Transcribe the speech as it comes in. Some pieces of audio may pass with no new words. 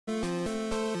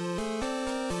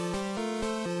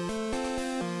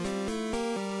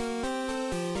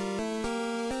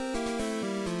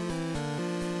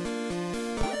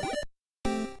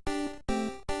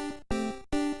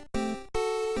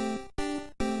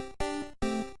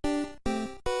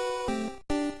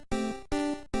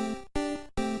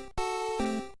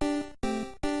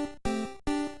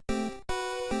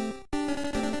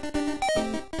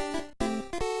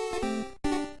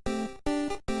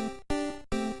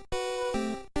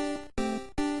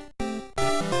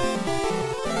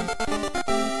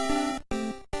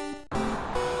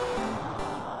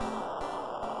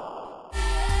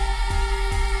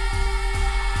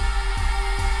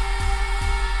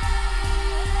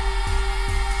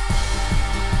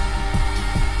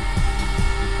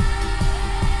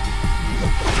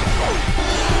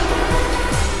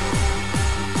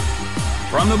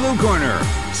From the blue corner,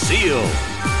 Seel.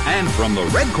 And from the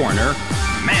red corner,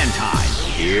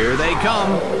 Mantine. Here they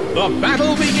come. The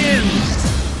battle begins.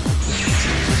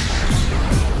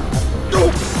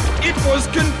 Oh, it was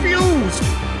confused.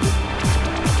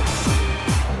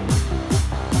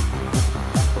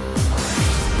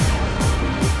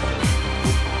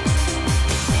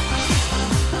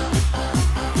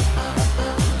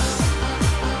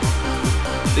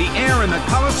 The air in the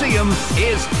Colosseum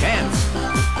is tense.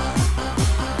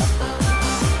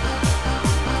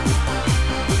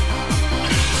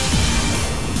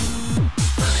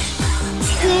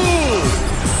 Ooh!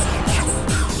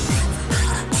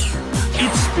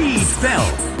 Its speed fell.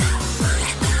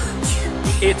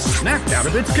 It snapped out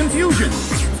of its confusion.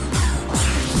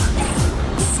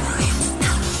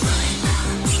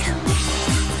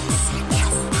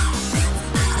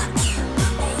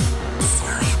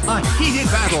 A heated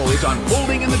battle is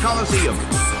unfolding in the Colosseum.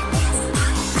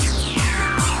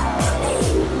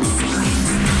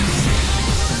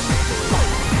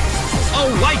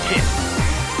 A light hit.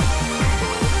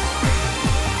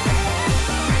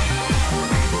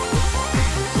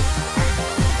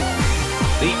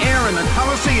 The air in the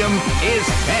Colosseum is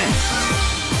tense.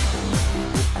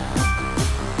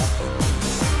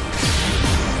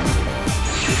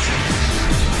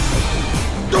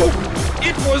 Oh,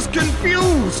 it was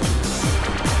confused.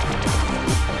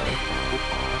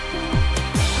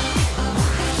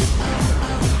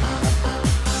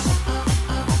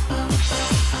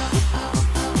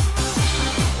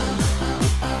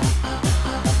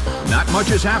 Not much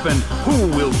has happened. Who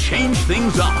will change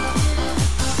things up?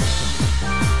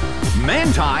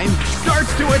 Mantine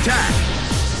starts to attack.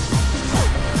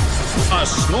 A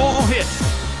small hit.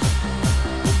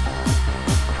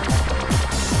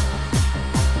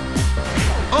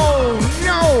 Oh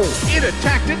no! It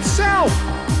attacked itself!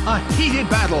 A heated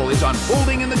battle is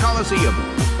unfolding in the Colosseum.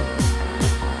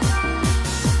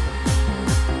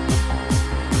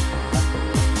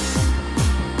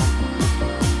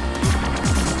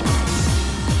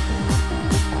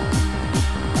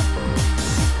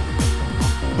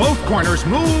 Both corners'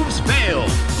 moves fail.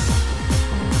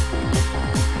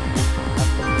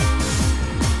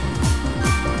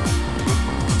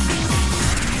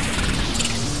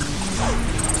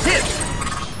 Hit!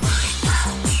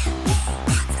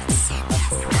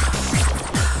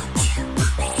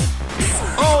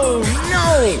 Oh no!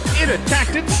 It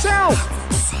attacked itself!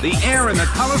 The air in the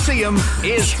Colosseum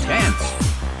is tense.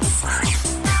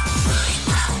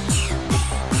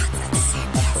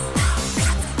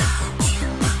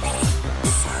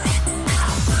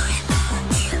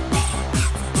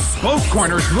 Both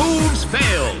corners' moves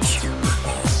failed.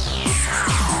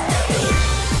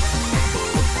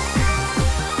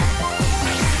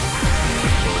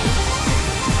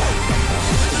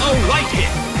 A light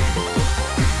hit.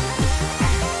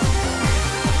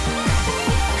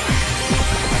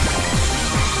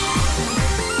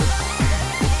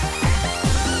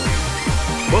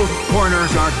 Both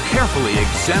corners are carefully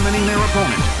examining their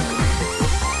opponent.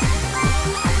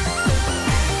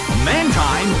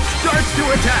 Mantine starts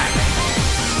to attack.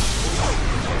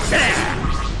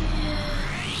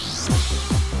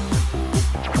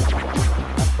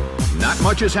 Not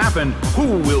much has happened.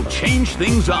 Who will change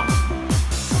things up?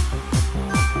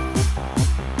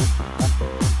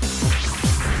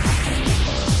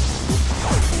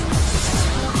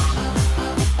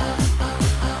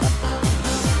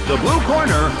 The blue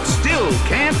corner still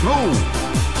can't move.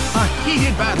 A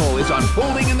heated battle is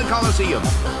unfolding in the Colosseum.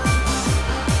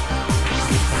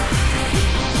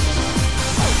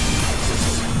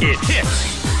 It hits.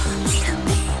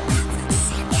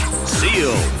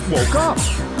 Seel woke up.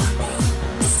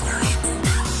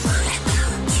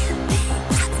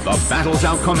 The battle's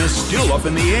outcome is still up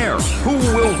in the air. Who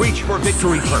will reach for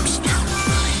victory first?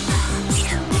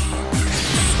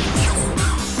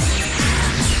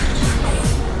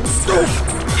 Oh,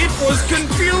 it was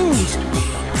confused.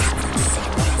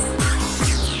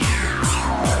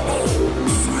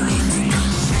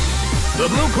 The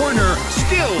blue corner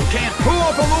still can't pull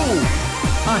off a move.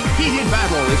 A heated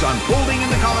battle is unfolding in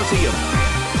the Colosseum.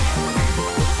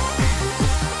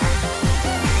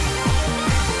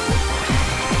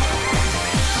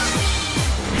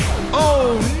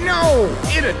 Oh no!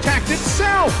 It attacked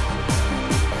itself!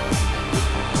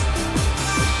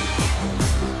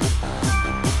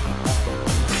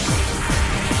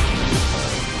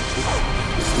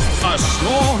 A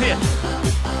small hit.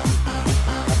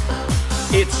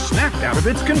 It snapped out of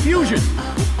its confusion.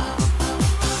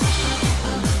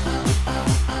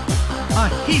 A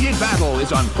heated battle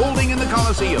is unfolding in the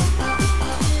Colosseum.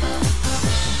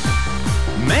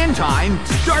 Mantine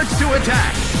starts to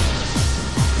attack.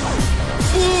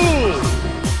 Fool!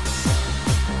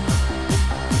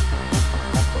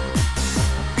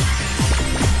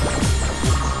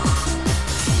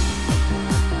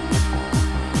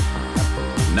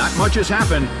 Not much has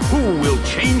happened. Who will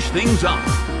change things up?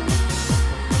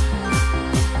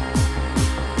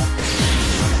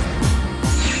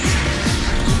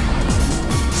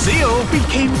 Seel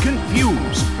became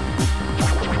confused.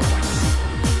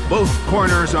 Both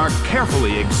corners are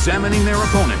carefully examining their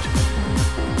opponent.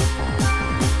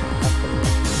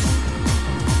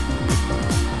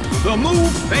 The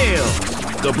move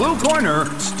failed. The blue corner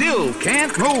still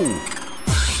can't move.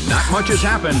 Not much has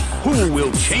happened. Who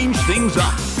will change things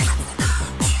up?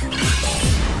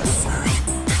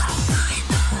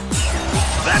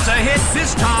 That's a hit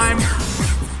this time.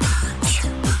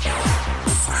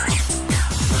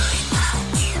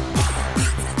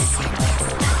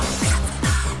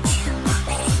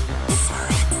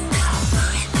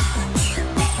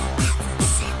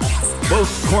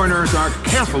 Both corners are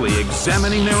carefully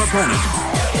examining their opponent.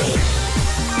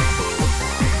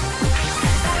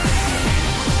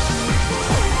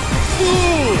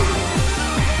 Fool!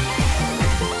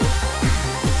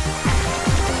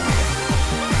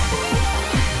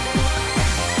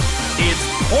 It's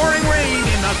pouring rain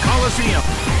in the Coliseum.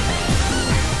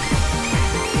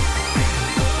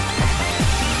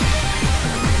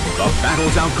 The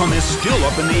battle's outcome is still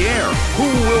up in the air. Who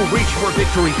will reach for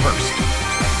victory first?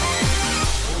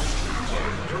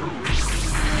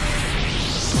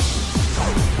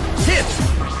 Hit!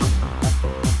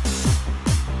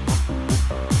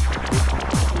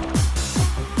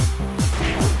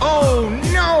 Oh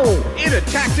no! It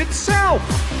attacked itself!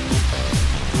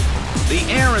 The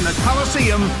air in the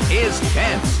Coliseum is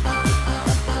tense.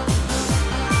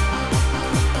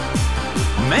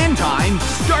 Mantine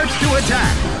starts to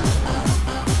attack.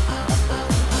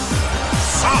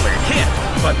 Solid hit,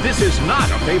 but this is not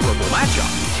a favorable matchup.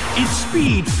 Its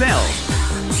speed fell.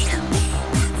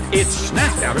 It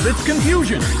snapped out of its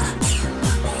confusion.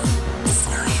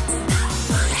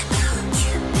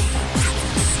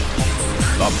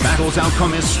 The battle's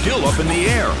outcome is still up in the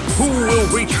air. Who will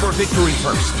reach for victory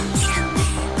first?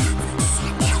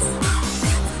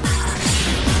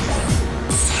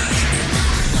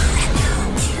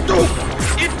 Oh,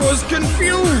 it was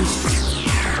confused.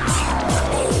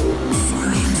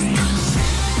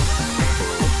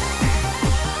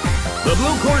 The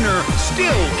blue corner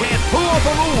still can't pull off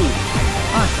a move.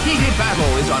 A heated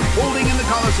battle is unfolding in the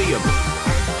Coliseum.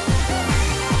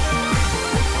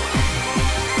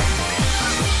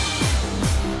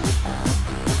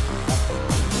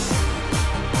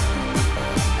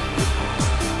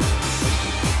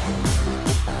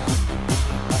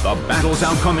 The battle's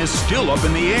outcome is still up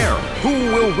in the air. Who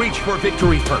will reach for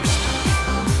victory first?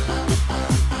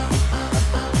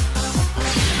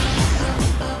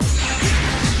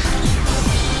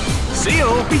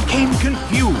 Seel became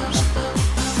confused.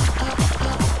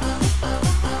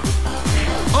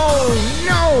 Oh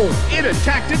no! It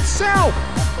attacked itself!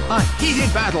 A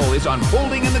heated battle is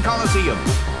unfolding in the Coliseum.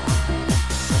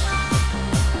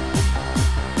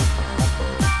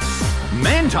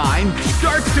 Mantine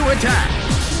starts to attack.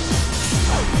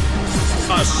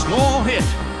 A small hit.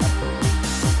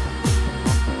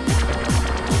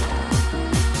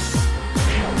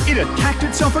 It attacked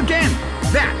itself again.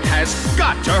 That has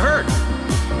got to hurt.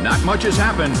 Not much has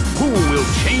happened. Who will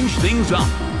change things up?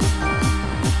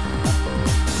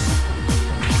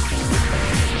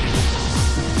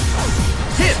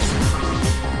 Hit!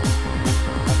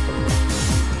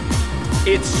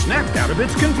 It snapped out of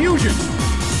its confusion.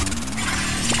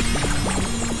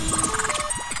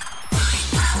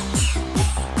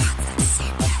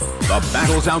 The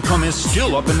battle's outcome is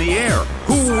still up in the air.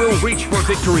 Who will reach for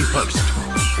victory first?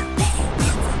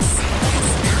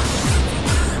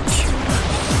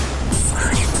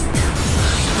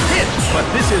 Hit, but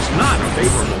this is not a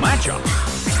favorable matchup.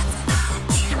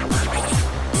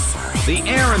 The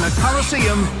air in the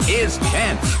Coliseum is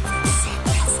tense.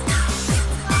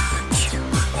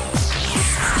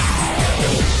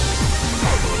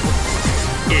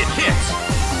 It hits.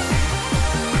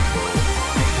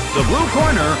 The blue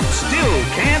corner still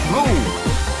can't move.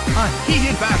 A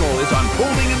heated battle is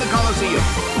unfolding in the Coliseum.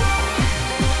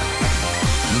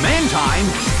 Mantine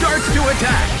starts to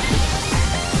attack.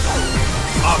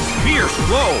 A fierce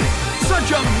blow.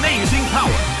 Such amazing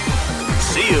power.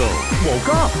 Seel woke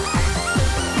up.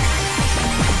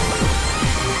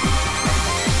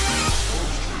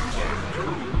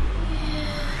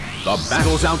 The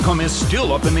battle's outcome is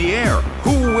still up in the air.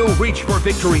 Who will reach for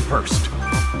victory first?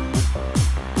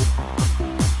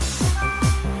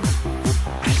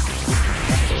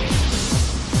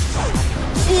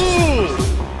 Ooh!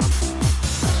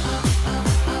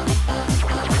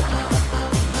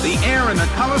 The air in the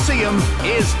Colosseum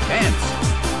is tense.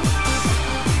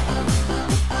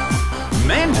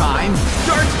 Mantine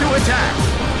starts to attack.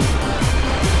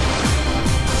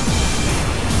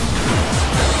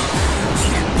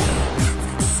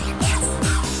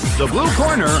 The blue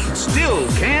corner still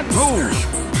can't move.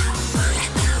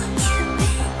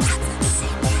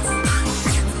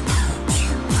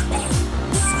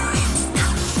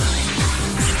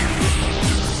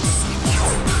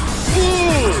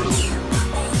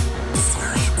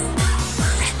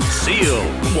 Seel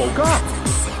woke up.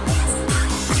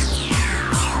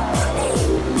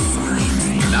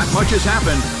 Not much has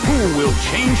happened. Who will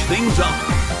change things up?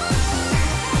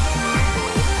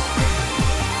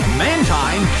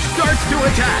 Mantine starts to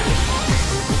attack.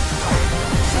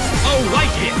 Oh,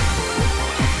 light hit.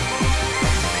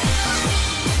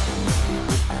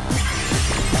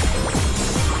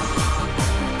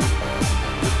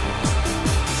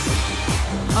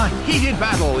 A heated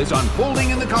battle is unfolding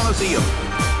in the Colosseum.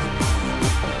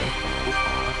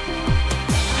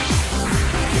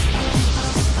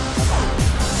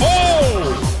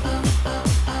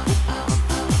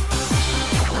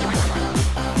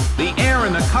 The air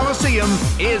in the Colosseum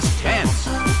is tense.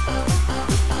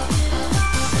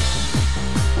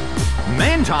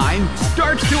 Mantine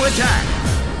starts to attack.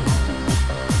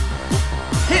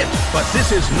 Hit, but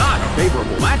this is not a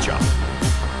favorable matchup.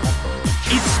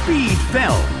 Its speed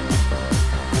fell.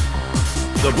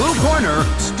 The blue corner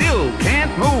still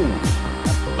can't move.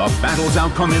 The battle's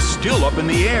outcome is still up in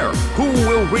the air. Who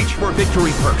will reach for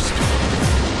victory first?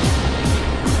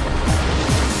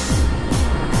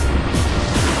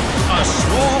 A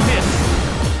small hit.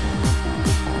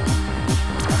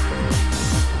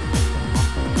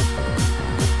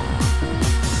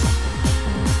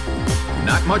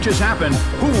 Not much has happened.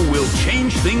 Who will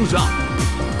change things up?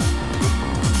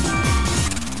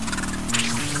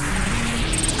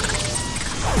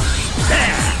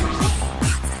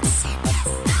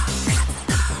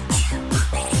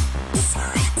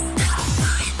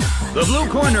 The blue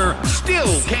corner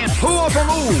still can't pull off a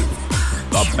move.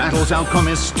 The battle's outcome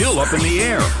is still up in the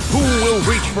air. Who will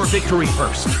reach for victory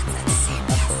first?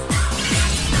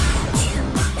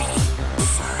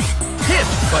 Hit,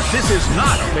 but this is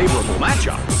not a favorable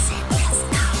matchup.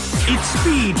 Its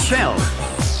speed fell.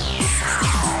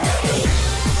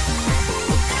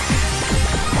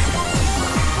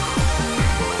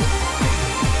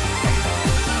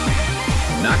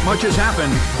 Not much has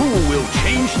happened. Who will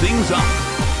change things up?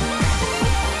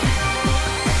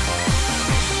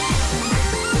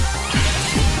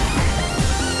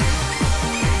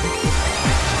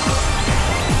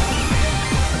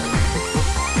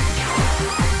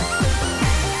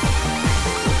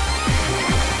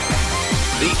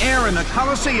 The air in the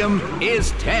Colosseum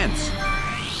is tense.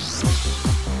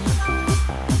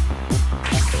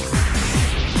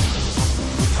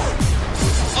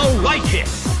 Oh, light hit.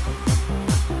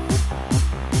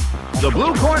 The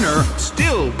blue corner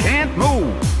still can't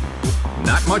move.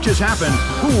 Not much has happened.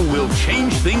 Who will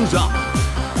change things up?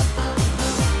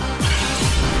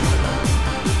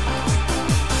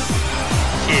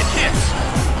 It hits.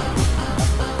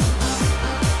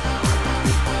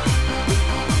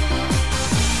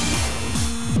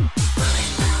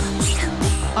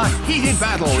 A heated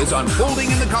battle is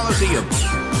unfolding in the Colosseum.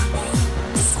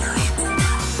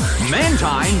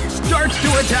 Mantine starts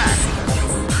to attack.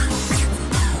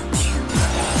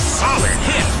 Solid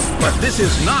hit, but this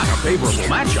is not a favorable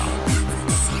matchup.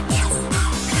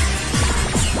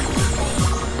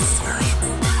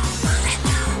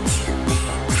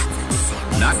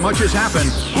 Not much has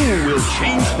happened. Who will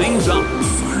change things up?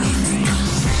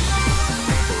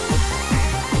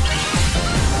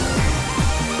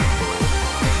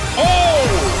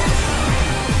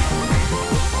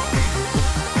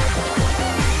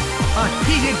 A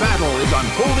heated battle is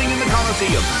unfolding in the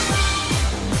Colosseum.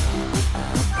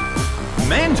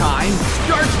 Mantine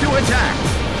starts to attack.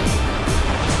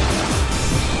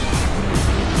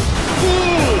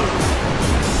 Ooh!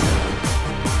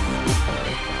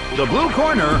 The blue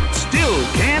corner still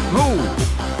can't move.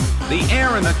 The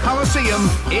air in the Colosseum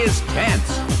is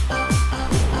tense.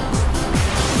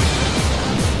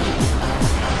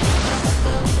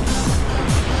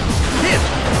 Hit!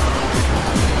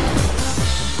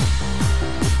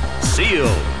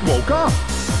 Seel woke up.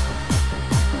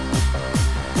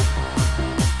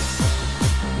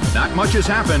 Not much has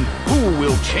happened. Who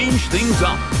will change things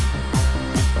up?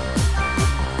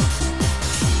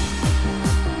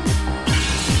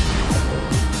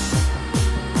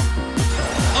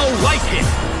 Oh, light hit.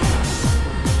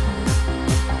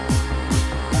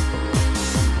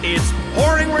 It's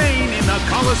pouring rain in the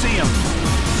Colosseum.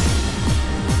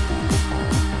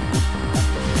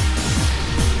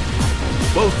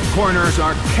 corners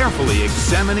are carefully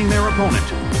examining their opponent.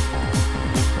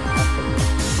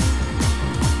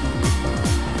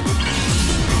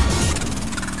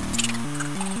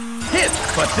 Hit,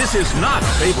 but this is not a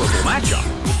favorable matchup.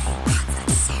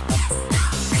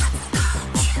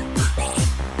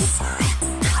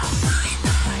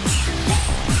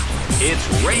 It's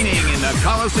raining in the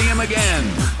Coliseum again.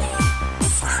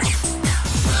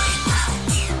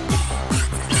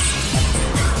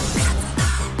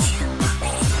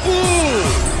 Ooh!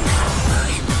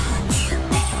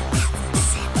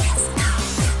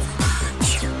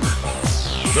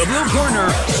 The blue corner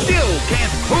still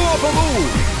can't pull off a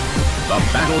move. The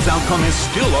battle's outcome is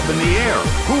still up in the air.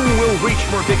 Who will reach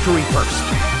for victory first?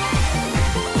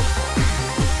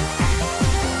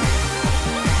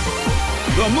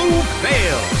 The move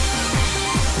fails.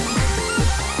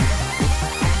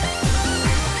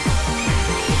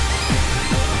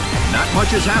 Not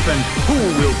much has happened. Who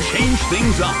will change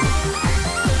things up?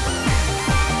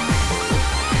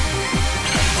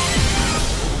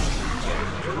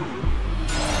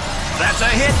 That's a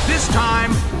hit this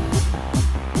time.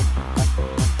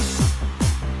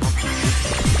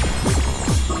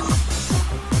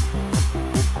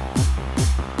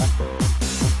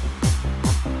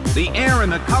 The air in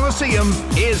the Coliseum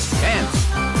is tense.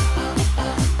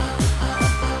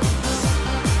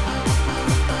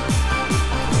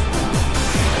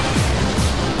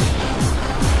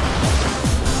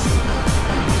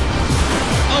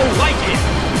 Oh, like it!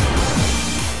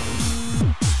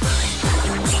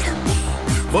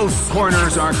 Both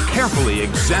corners are carefully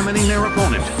examining their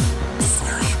opponent.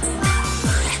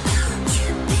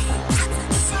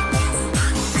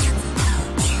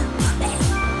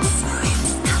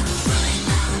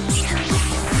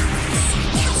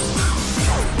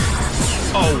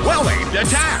 A well-aimed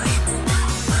attack.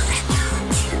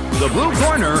 The blue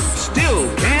corner still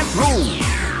can't move.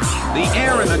 The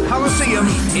air in the Coliseum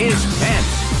is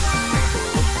tense.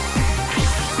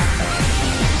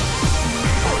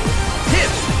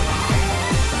 Hit.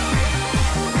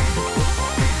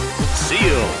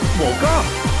 Seel woke up.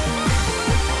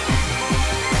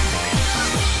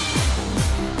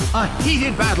 A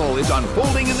heated battle is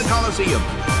unfolding in the Coliseum.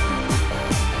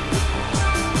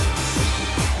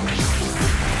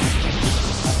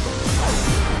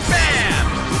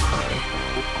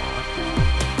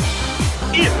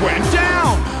 It went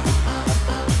down!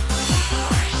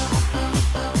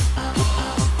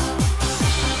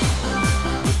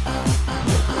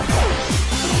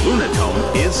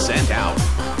 Lunatone is sent out.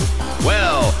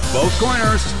 Well, both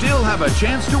corners still have a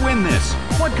chance to win this.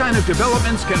 What kind of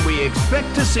developments can we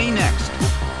expect to see next?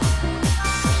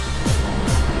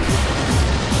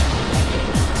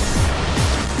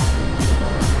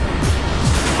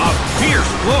 A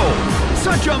fierce blow!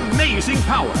 Such amazing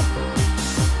power!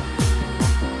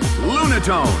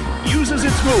 Lunatone uses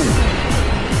its move.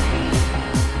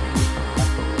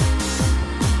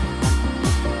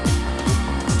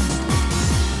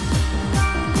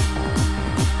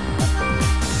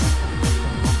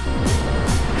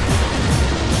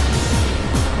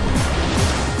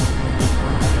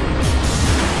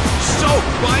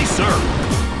 Soaked by surf.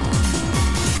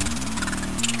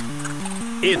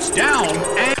 It's down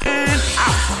and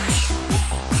out.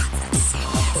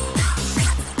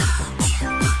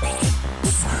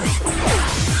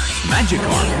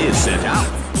 Magikarp is sent out.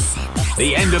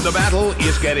 The end of the battle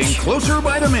is getting closer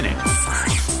by the minute.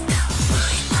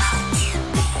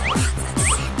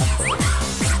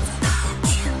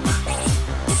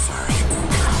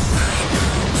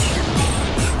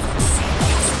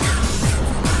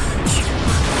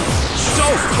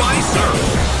 Soaked by surf.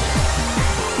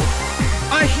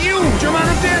 A huge amount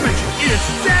of damage. It's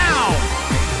down.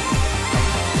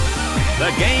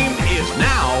 The game is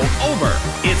now over.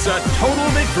 It's a total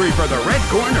victory for the red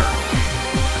corner.